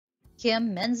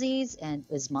Kim Menzies and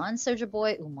Usman soldier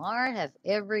boy Umar have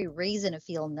every reason to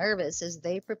feel nervous as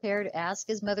they prepare to ask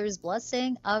his mother's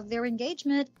blessing of their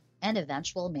engagement and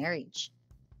eventual marriage.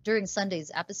 During Sunday's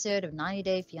episode of 90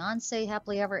 Day Fiancé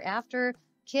Happily Ever After,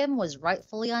 Kim was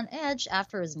rightfully on edge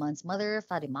after Usman's mother,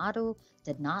 Fatimatu,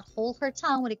 did not hold her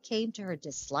tongue when it came to her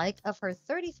dislike of her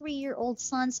 33-year-old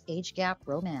son's age gap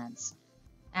romance.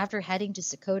 After heading to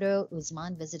Sokoto,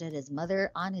 Usman visited his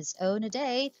mother on his own a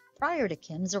day prior to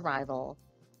Kim's arrival.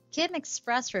 Kim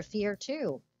expressed her fear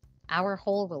too. Our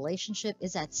whole relationship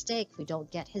is at stake if we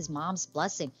don't get his mom's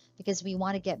blessing because we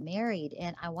want to get married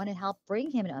and I want to help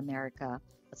bring him to America.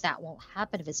 But that won't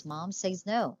happen if his mom says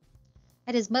no.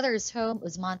 At his mother's home,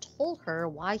 Usman told her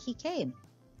why he came.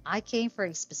 I came for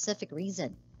a specific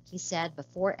reason, he said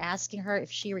before asking her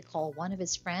if she recalled one of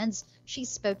his friends she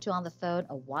spoke to on the phone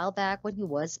a while back when he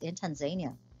was in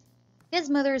Tanzania. His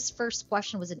mother's first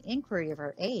question was an inquiry of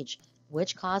her age,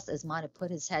 which caused Usman to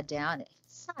put his head down and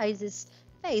size his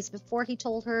face before he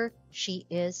told her she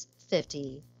is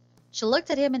 50. She looked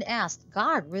at him and asked,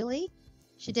 "God, really?"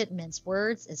 She didn't mince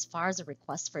words as far as a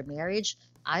request for marriage.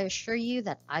 I assure you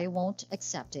that I won't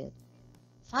accept it.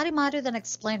 Fatimatu then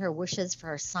explained her wishes for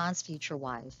her son's future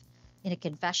wife. In a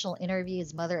confessional interview,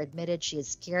 his mother admitted she is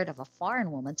scared of a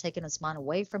foreign woman taking Usman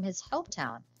away from his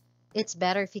hometown. It's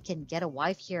better if he can get a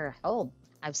wife here at home.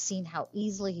 I've seen how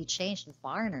easily he changed with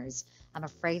foreigners. I'm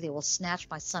afraid they will snatch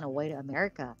my son away to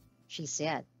America, she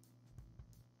said.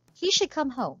 He should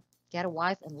come home, get a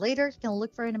wife, and later he can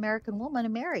look for an American woman to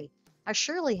marry. I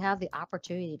surely have the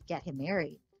opportunity to get him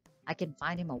married. I can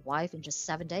find him a wife in just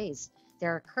 7 days.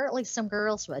 There are currently some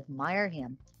girls who admire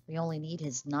him. We only need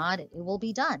his nod and it will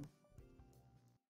be done,